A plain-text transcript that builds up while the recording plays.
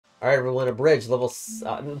Alright, everyone, Abridge, World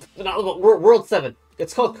 7.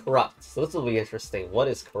 It's called Corrupt, so this will be interesting. What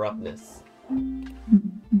is corruptness?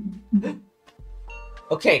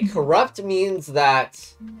 Okay, corrupt means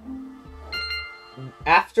that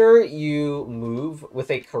after you move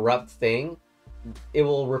with a corrupt thing, it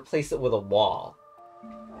will replace it with a wall.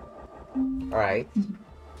 Alright.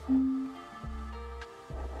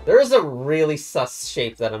 There is a really sus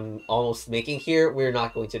shape that I'm almost making here. We're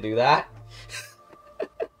not going to do that.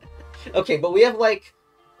 Okay, but we have, like...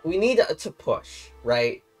 We need to push,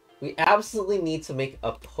 right? We absolutely need to make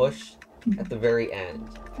a push at the very end.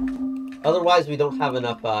 Otherwise, we don't have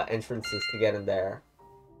enough entrances to get in there.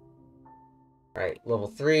 Alright, level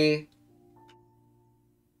 3.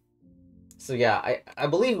 So yeah, I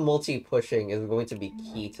believe multi-pushing is going to be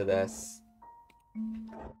key to this.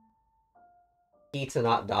 Key to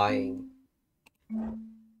not dying.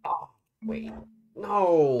 Oh, wait.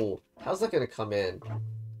 No! How's that gonna come in?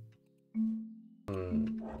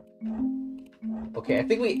 Okay, I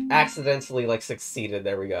think we accidentally, like, succeeded.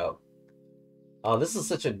 There we go. Oh, this is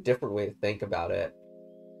such a different way to think about it.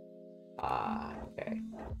 Okay.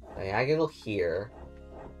 Diagonal here.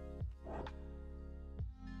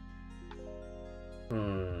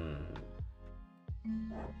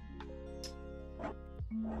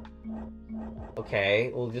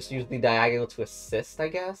 Okay, we'll just use the diagonal to assist, I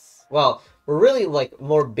guess? Well, we're really, like,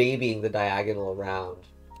 more babying the diagonal around.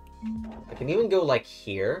 I can even go, like,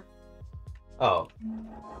 here. Oh.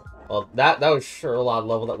 Well, that was sure a lot of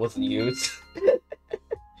level that wasn't used.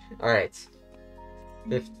 Alright.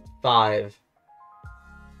 5.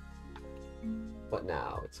 What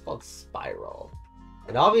now? It's called Spiral.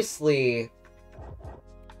 And obviously...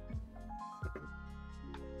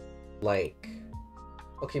 Like...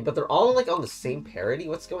 Okay, but they're all, like, on the same parity?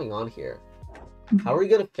 What's going on here? How are we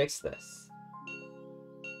gonna fix this?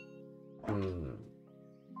 Let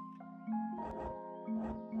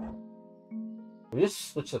me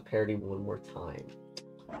just switch the parity one more time.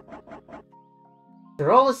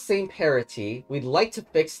 They're all the same parity. We'd like to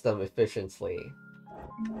fix them efficiently.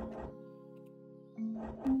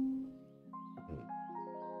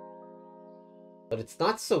 But it's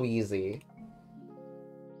not so easy.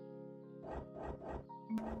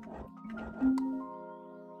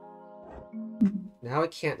 Now I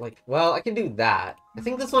can't, like... Well, I can do that. I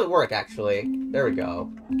think this might work, actually. There we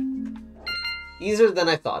go. Easier than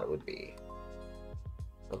I thought it would be.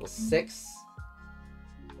 Level 6.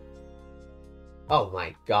 Oh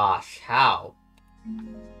my gosh, how?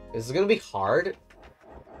 Is it gonna be hard?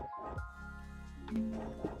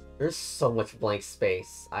 There's so much blank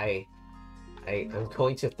space. I'm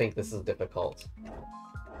going to think this is difficult.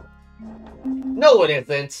 No, it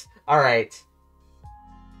isn't! Alright.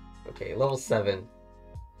 Okay, level 7.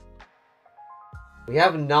 We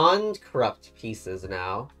have non-corrupt pieces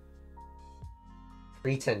now.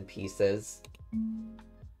 Pretend pieces.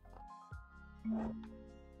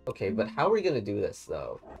 Okay, but how are we gonna do this,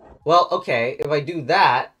 though? Well, okay, if I do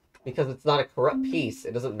that, because it's not a corrupt piece,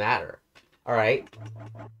 it doesn't matter. Alright.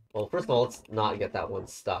 Well, first of all, let's not get that one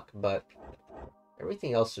stuck, but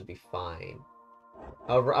everything else should be fine.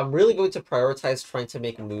 However, I'm really going to prioritize trying to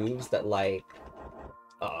make moves that, like...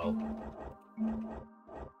 Uh-oh.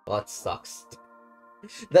 Well, that sucks.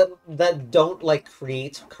 that don't, like,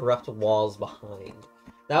 create corrupt walls behind.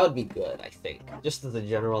 That would be good, I think. Just as a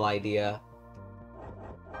general idea.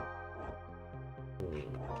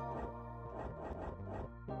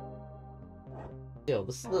 Still,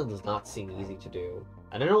 this does not seem easy to do.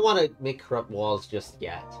 And I don't want to make corrupt walls just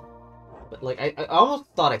yet. But, like, I almost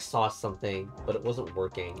thought I saw something, but it wasn't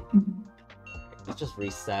working. Let's just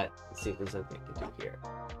reset and see if there's anything I can do here.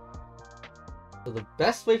 So the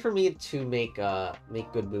best way for me to make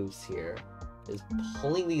good moves here is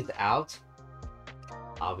pulling these out,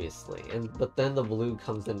 obviously, but then the blue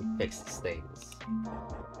comes in and fixes things.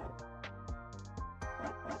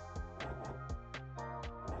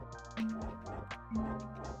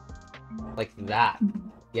 Like that.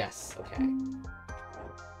 Yes, okay.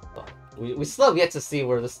 Well, we still have yet to see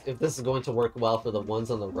if this is going to work well for the ones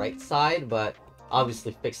on the right side, but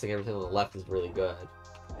obviously fixing everything on the left is really good.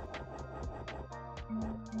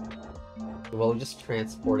 Well, we just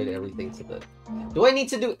transported everything to the... Do I need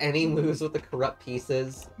to do any moves with the corrupt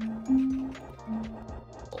pieces?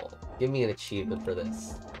 Oh, give me an achievement for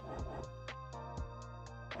this.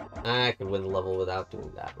 I can win the level without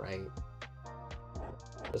doing that, right?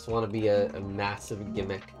 Just want to be a massive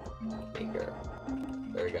gimmick maker.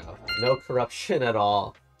 There we go. No corruption at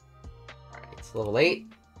all. Alright, it's level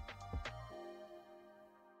 8.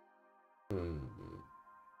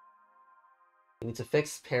 We need to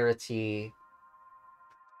fix parity.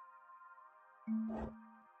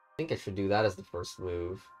 think I should do that as the first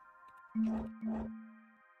move.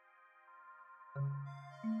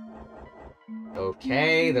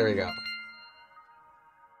 Okay, there we go.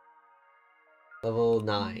 Level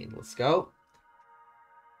 9. Let's go.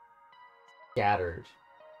 Scattered.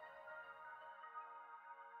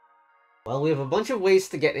 Well, we have a bunch of ways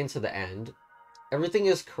to get into the end. Everything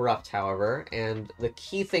is corrupt, however, and the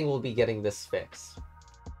key thing will be getting this fixed.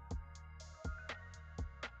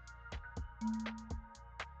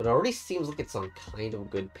 It already seems like it's on kind of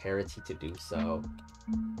good parity to do so.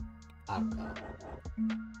 I don't know.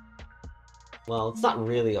 Well, it's not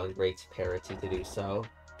really on great parity to do so.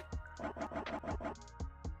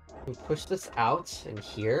 We push this out and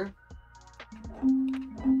here.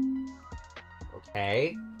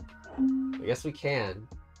 Okay. I guess we can.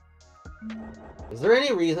 Is there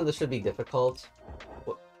any reason this should be difficult?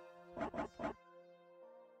 What?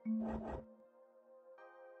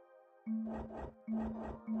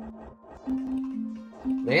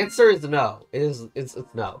 The answer is no. It's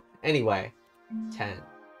no. Anyway, 10.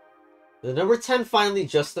 The number 10 finally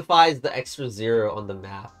justifies the extra 0 on the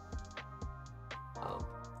map. I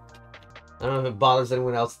don't know if it bothers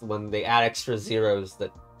anyone else when they add extra zeros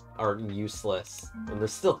that are useless. And they're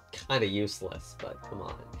still kind of useless, but come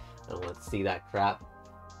on. I don't want to see that crap.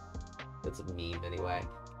 It's a meme anyway.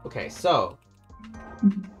 Okay, so...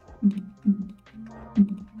 Am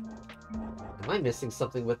I missing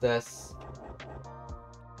something with this?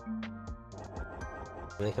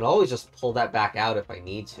 I mean, I can always just pull that back out if I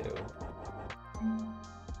need to.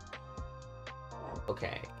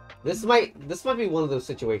 Okay. This might be one of those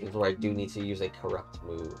situations where I do need to use a corrupt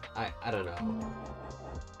move. I don't know.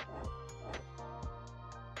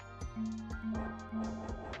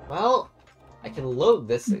 Well, I can load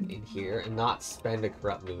this in here and not spend a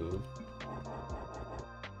corrupt move.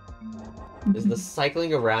 Is the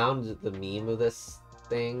cycling around the meme of this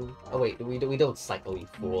thing? Oh wait, we don't cycle, you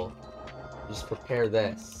fool. Just prepare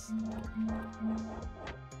this.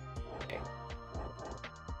 Okay.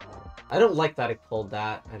 I don't like that I pulled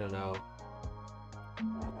that. I don't know.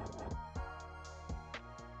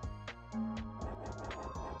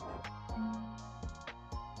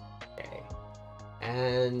 Okay.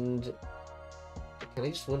 And... Can I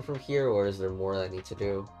just win from here, or is there more that I need to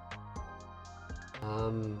do?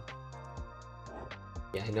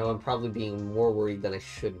 Yeah, I know I'm probably being more worried than I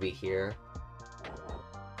should be here.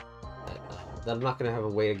 But, I'm not going to have a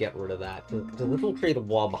way to get rid of that, because this will create a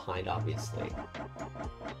wall behind, obviously.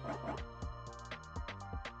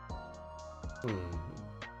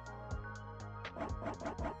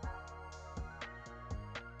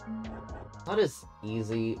 Not as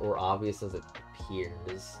easy or obvious as it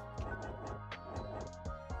appears.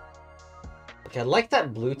 Okay, I'd like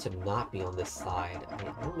that blue to not be on this side. I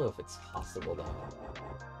don't know if it's possible, though.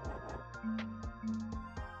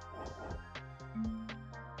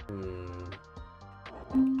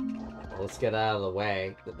 Well, let's get out of the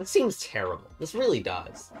way. This seems terrible. This really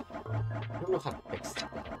does. I don't know how to fix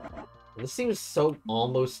that. This seems so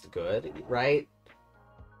almost good, right?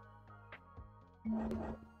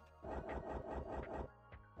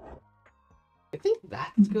 I think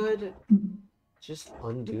that's good. Just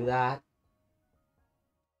undo that.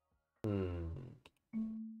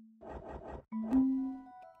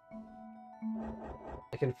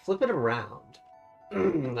 I can flip it around.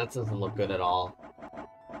 That doesn't look good at all.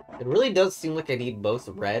 It really does seem like I need both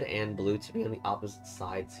red and blue to be on the opposite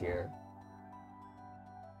sides here.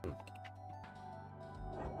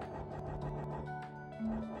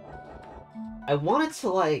 I wanted to,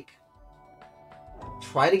 like,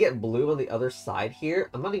 try to get blue on the other side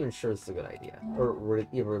here. I'm not even sure it's a good idea, or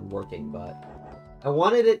even working, but I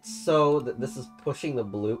wanted it so that this is pushing the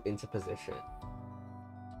blue into position.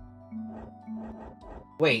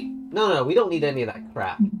 Wait, no, we don't need any of that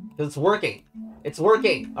crap, because it's working. It's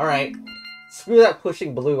working! Alright. Screw that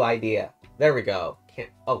pushing blue idea. There we go.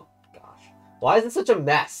 Oh, gosh. Why is it such a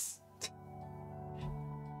mess?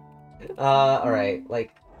 Alright,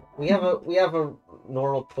 like, we have a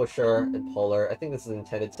normal pusher and puller. I think this is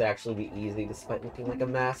intended to actually be easy, despite looking like a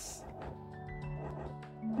mess.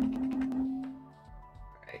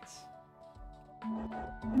 Alright.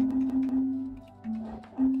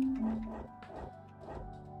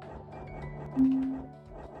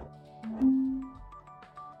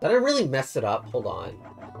 Did I really mess it up? Hold on.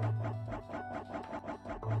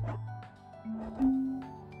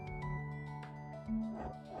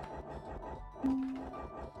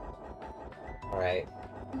 Alright.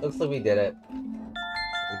 Looks like we did it.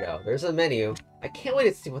 There we go. There's a menu. I can't wait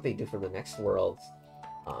to see what they do for the next worlds.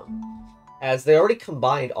 As they already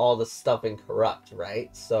combined all the stuff in Corrupt, right?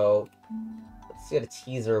 So, let's see a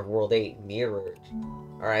teaser of World 8 mirrored.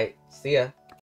 Alright, see ya.